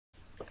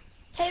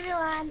Hey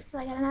everyone, so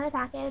I got another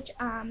package,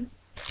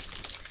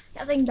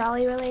 nothing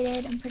Dolly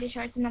related. I'm pretty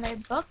sure it's another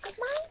book of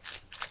mine.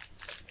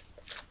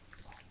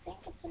 I think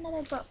it's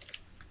another book.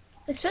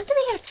 It's supposed to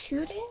be here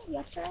yesterday.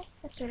 It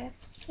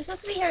was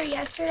supposed to be here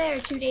yesterday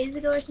or 2 days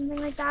ago or something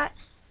like that,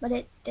 but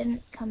it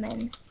didn't come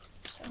in,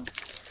 so.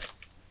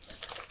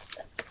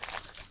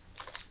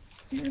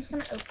 I'm just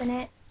gonna open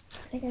it.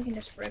 I think I can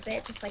just rip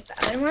it, just like the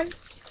other one.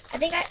 I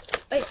think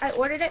I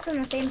ordered it from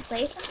the same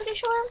place, I'm pretty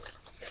sure,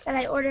 that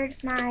I ordered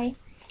my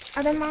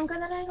other manga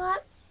that I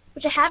got,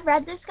 which I have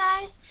read this,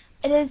 guys.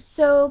 It is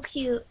so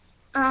cute.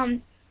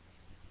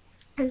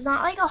 It's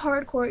not like a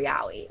hardcore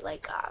yaoi,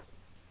 like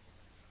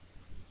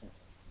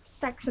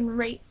sex and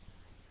rape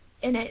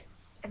in it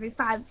every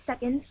 5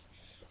 seconds.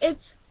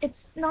 It's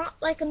not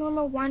like a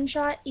normal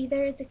one-shot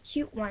either. It's a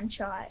cute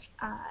one-shot.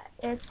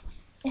 It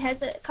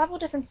has a couple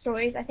different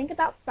stories. I think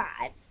about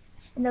 5,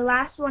 and the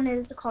last one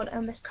is called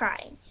Almost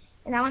Crying,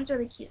 and that one's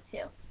really cute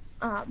too.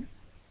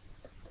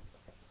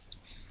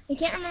 I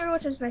can't remember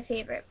which was my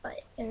favorite,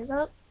 but there's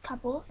a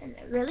couple, and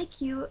they're really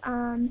cute.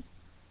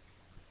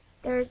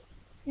 There's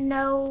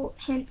no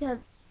hint of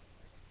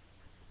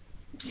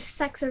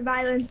sex or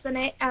violence in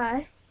it.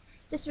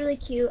 Just really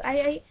cute.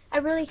 I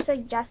really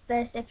suggest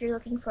this if you're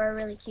looking for a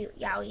really cute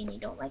yaoi and you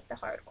don't like the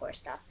hardcore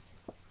stuff.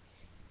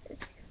 I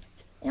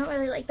don't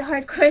really like the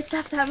hardcore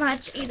stuff that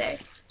much either,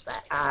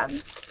 but I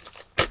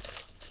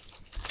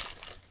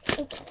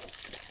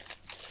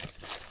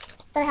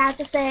have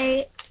to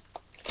say,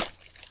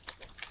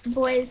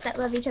 boys that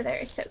love each other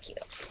are so cute.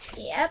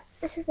 Yep,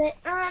 this is it.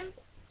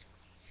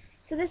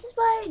 So this is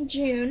by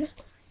June,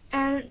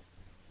 and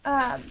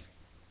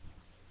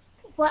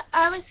what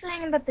I was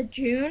saying about the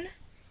June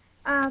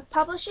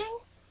publishing.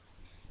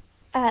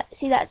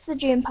 See, that's the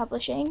June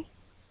publishing,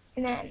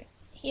 and then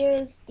here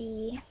is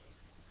the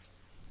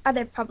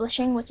other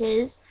publishing, which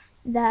is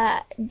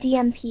the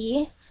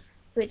DMP,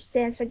 which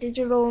stands for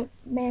Digital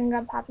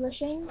Manga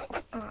Publishing.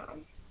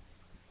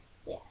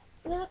 So yeah,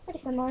 so they look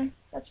pretty similar.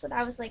 That's what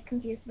I was like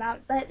confused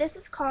about. But this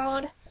is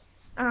called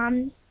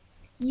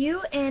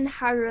You and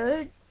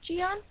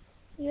Harujion.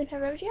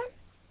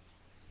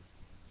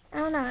 I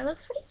don't know. It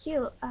looks pretty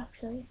cute,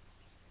 actually.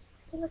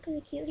 They look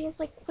really cute. He has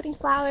like putting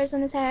flowers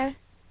in his hair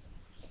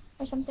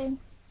or something.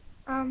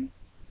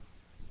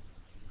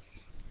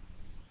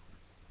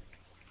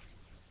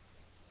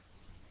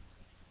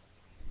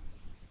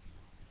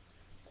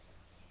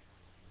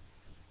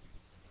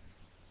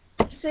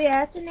 So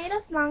yeah, it's a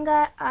native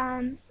manga.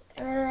 I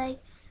really like.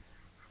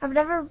 I've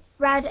never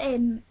read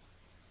a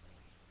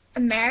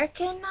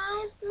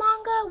Americanized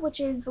manga,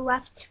 which is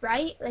left to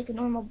right, like a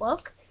normal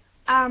book.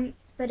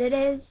 But it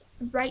is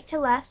right to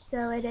left,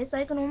 so it is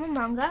like a normal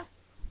manga.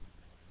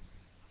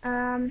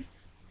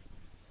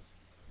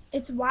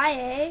 It's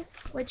YA,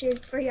 which is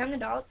for young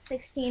adults,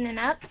 16 and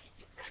up.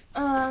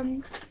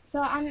 So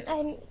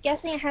I'm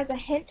guessing it has a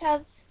hint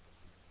of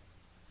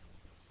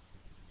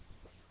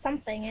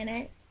something in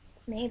it,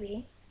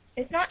 maybe.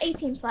 It's not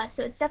 18 plus,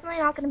 so it's definitely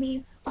not going to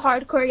be a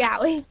hardcore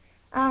yaoi.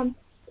 I'm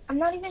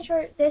not even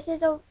sure. This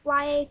is a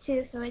YA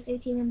too, so it's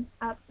 18 and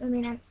up. I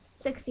mean, I'm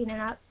 16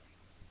 and up.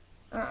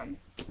 I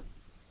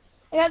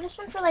got this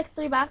one for like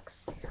 $3,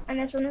 and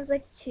this one was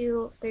like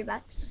 $3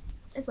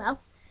 as well.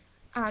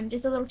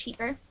 Just a little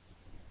cheaper.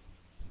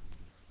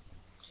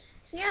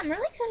 So yeah, I'm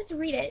really excited to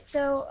read it.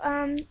 So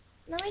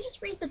let me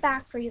just read the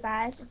back for you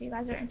guys if you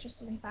guys are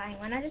interested in buying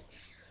one. I just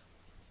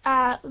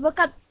look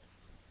up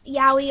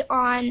yaoi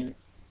on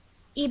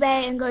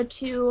eBay and go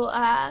to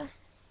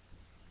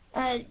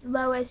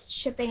lowest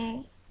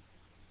shipping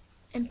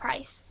and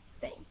price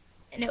thing,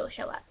 and it will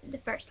show up, the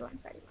first one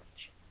pretty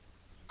much.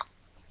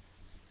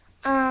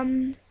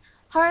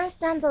 Haru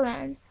stands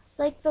alone,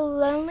 like the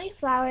lonely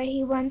flower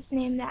he was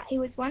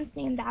once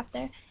named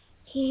after.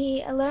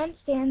 He alone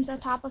stands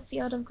atop a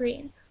field of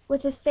green,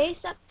 with his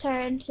face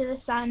upturned to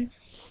the sun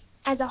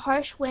as a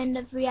harsh wind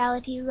of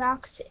reality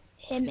rocks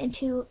him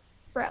into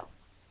fro.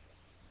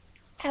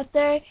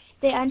 After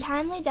the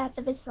untimely death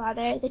of his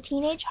father, the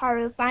teenage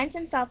Haru finds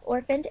himself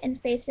orphaned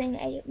and facing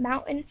a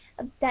mountain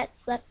of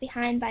debts left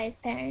behind by his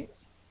parents.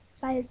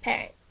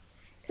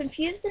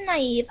 Confused and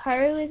naive,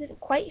 Haru isn't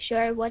quite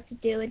sure what to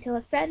do until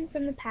a friend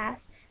from the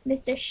past,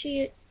 Mr.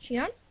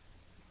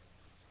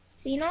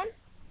 Sinon,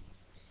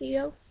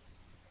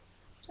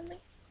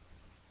 something,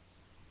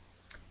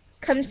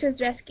 comes to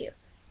his rescue.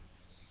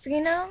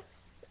 Sinon,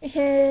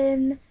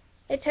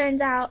 it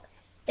turns out,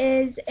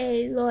 is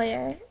a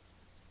lawyer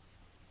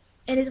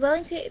and is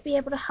willing to be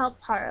able to help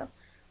Haru.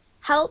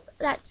 Help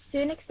that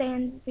soon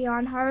extends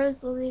beyond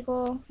Haru's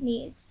legal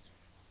needs.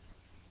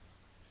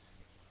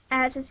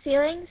 As his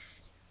feelings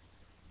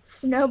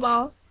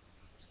snowball,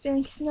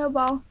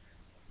 Sino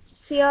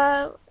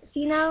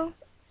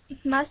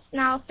must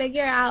now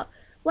figure out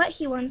what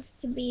he wants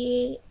to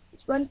be,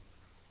 what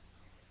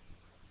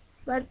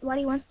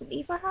he wants to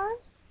be for Haru.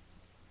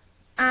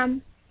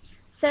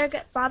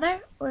 Surrogate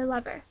father or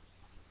lover.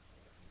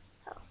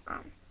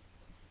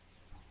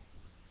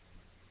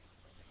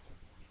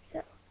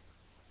 So,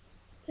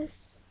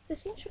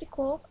 this seems pretty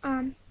cool.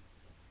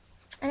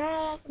 I don't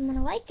know if I'm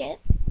gonna like it.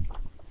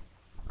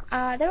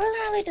 There wasn't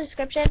really a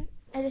description.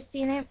 I just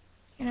seen it,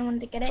 and I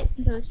wanted to get it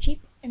since it was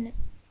cheap and it's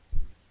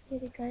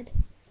really good.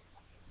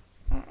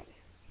 Um,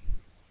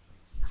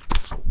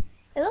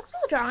 it looks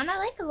well drawn. I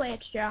like the way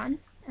it's drawn.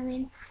 I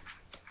mean,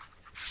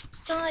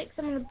 it's not like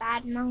some of the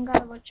bad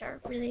manga, which are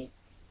really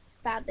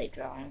badly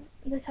drawn.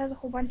 This has a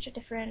whole bunch of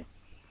different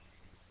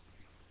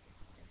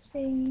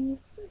things.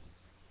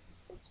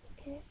 It's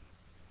okay.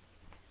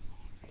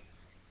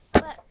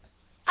 But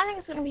I think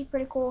it's going to be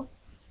pretty cool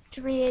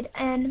to read,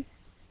 and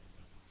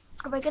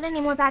if I get any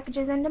more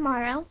packages in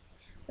tomorrow,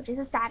 which is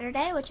a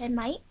Saturday, which I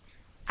might,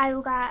 I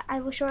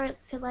will sure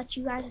to let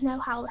you guys know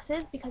how this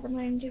is, because I'm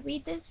going to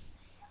read this.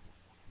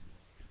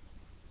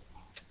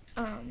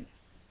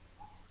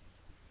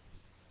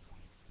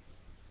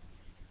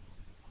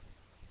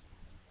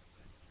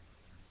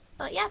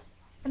 But yeah,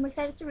 I'm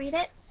excited to read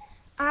it.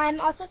 I'm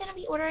also going to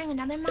be ordering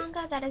another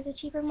manga that is a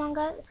cheaper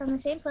manga from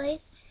the same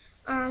place.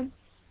 I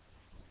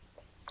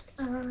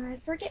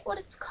forget what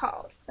it's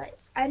called, but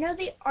I know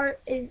the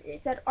art is,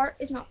 it said art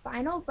is not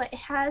final, but it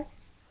has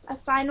a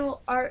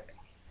final art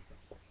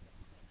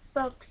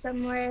book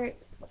somewhere,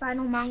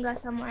 final manga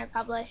somewhere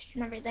published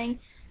and everything,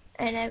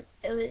 and it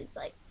was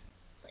like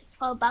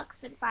 $12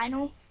 for the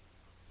final,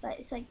 but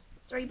it's like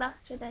 $3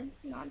 for the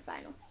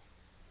non-final.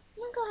 I'm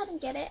gonna go ahead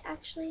and get it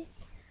actually.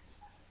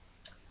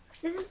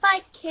 This is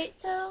by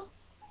Keiko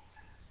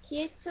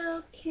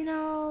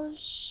Kinoshita.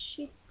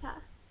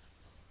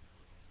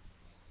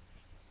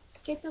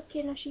 Keiko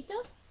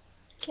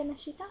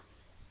Kinoshita.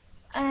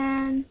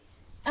 And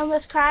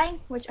Almost Crying,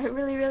 which I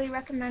really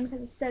recommend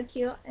because it's so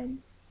cute.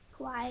 And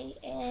Kawaii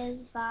is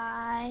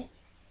by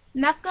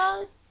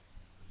Mako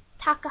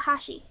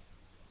Takahashi.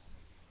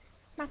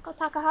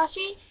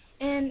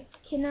 And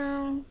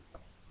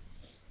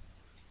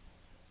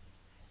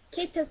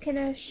Keito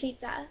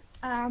Kinoshita.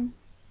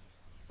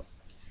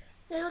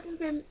 They're looking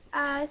for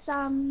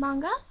some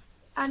manga.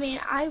 I mean,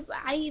 I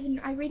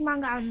read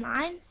manga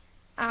online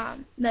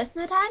most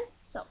of the time,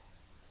 so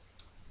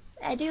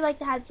I do like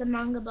to have some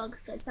manga books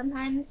because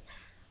sometimes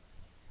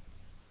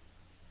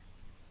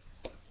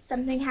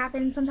something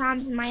happens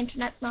sometimes and my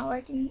internet's not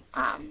working.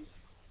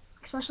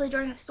 Especially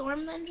during a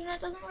storm, the internet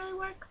doesn't really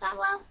work that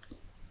well.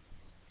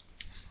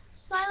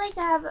 So I like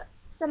to have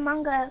some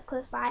manga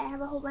close by. I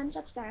have a whole bunch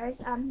upstairs.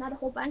 Not a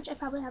whole bunch. I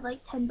probably have like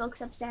 10 books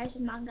upstairs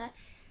of manga.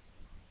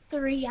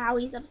 3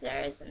 yaois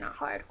upstairs, and not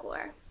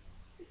hardcore.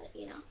 But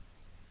you know,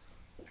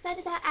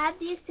 excited to add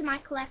these to my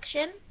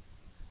collection.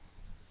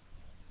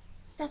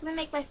 Definitely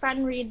make my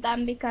friend read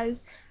them because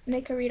I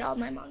make her read all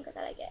my manga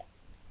that I get.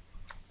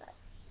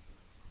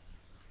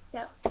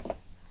 So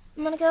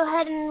I'm gonna go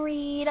ahead and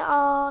read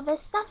all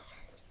this stuff.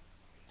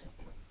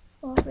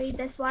 We'll read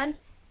this one,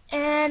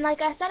 and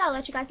like I said, I'll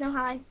let you guys know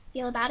how I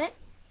feel about it.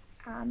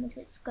 If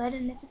it's good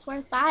and if it's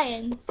worth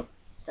buying.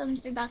 It's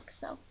only $3,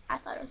 so I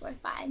thought it was worth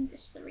buying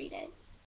just to read it.